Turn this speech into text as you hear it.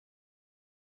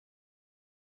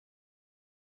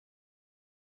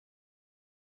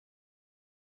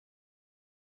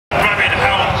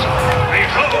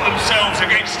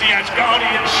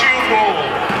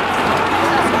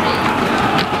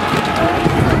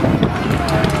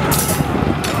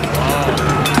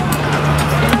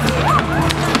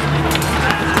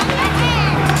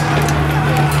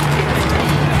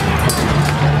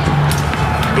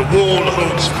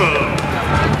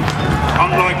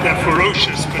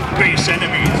fighting base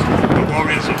enemies, the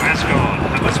warriors of Asgard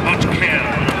have as much care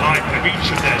for the life of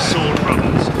each of their sword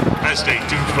brothers as they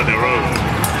do for their own.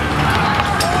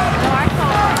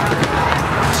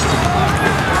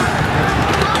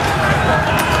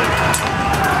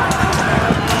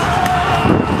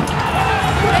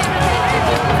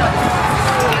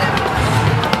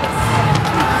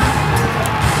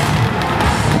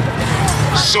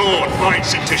 Sword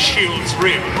bites into shield's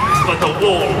rim, but the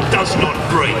wall does not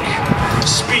break.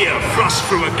 Spear thrusts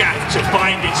through a gap to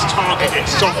bind its target in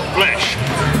soft flesh,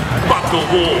 but the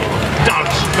wall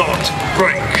does not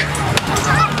break.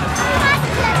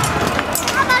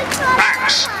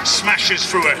 Axe smashes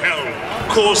through a helm,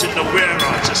 causing the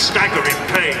wearer to stagger in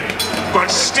pain, but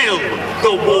still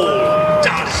the wall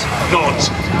does not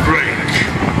break.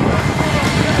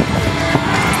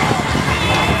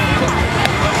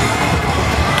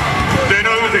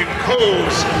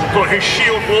 Calls for his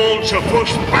shield wall to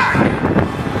push back.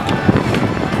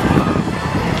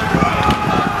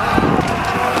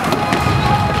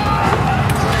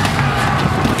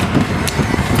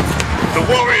 The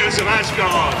warriors of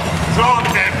Asgard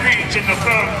plant their feet in the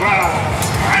firm ground,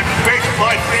 and bit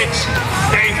by bit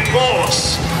they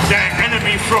force their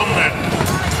enemy from them.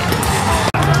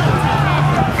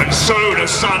 And so the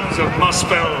sons of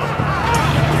Muspel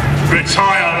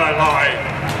retire their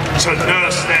line to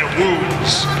nurse their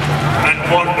wounds and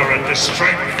wonder at the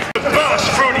strength. Burst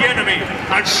through the enemy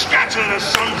and scatter the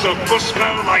sons of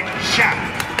Muspel like chaff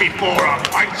before a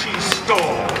mighty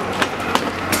storm.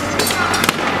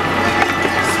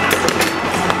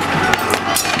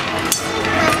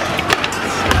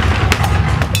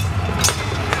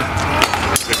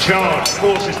 The charge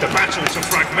forces the battle to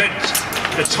fragment.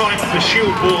 The time for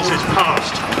shield walls is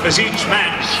past, as each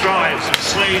man strives and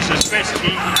slays as best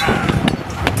he can.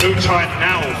 No time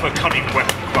now for cunning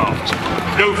weaponcraft,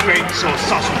 no feints or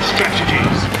subtle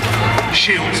strategies.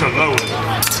 Shields are lowered,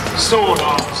 sword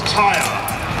arms tire,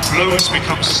 blows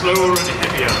become slower and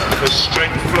heavier as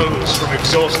strength flows from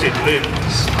exhausted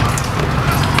limbs.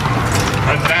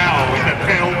 And now, in the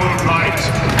pale moonlight,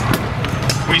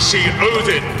 we see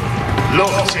Odin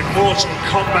locked in mortal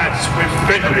combat with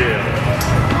Fenrir.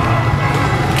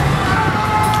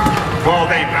 While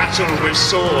they battle with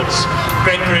swords,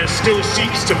 Fenrir still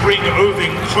seeks to bring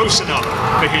Odin close enough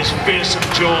for his fearsome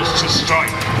jaws to strike.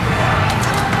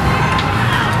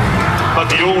 But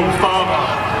the All-Father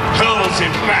hurls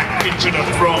him back into the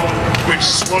throng, which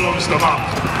swallows them up,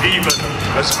 even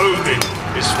as Odin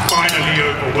is finally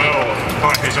overwhelmed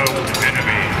by his own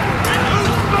enemy.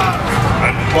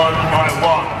 And one by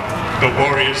one, the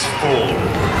warriors fall.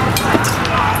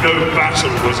 No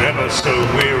battle was ever so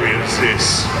weary as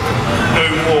this. No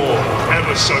war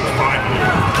ever so final.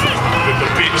 With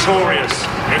the victorious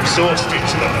exhausted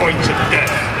to the point of death,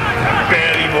 and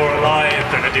barely more alive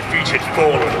than a defeated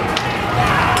fallen.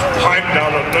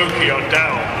 Heimdall and Loki are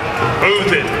down.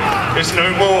 Odin is no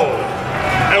more.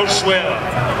 Elsewhere,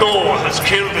 Thor has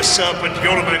killed the serpent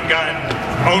Jormungand,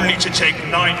 only to take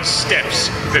 9 steps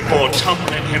before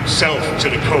tumbling himself to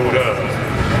the cold earth,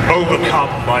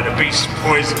 overcome by the beast's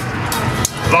poison.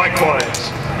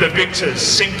 Likewise, the victors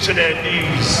sink to their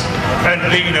knees and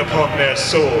lean upon their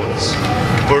swords.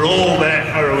 For all their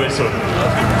heroism,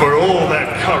 for all their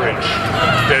courage,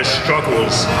 their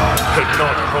struggles could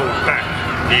not hold back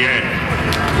the end.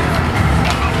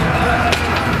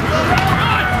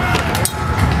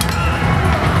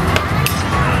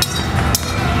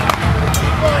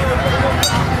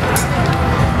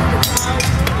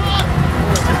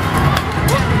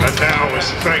 And now as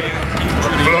strength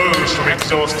flows from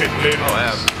exhausted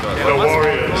limbs, the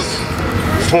warriors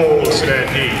fall to their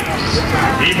knees,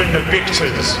 even the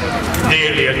victors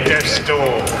nearly at death's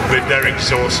door with their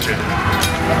exhaustion.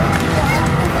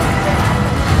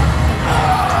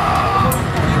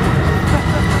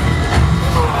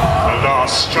 The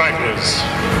last stragglers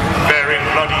bearing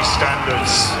bloody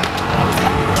standards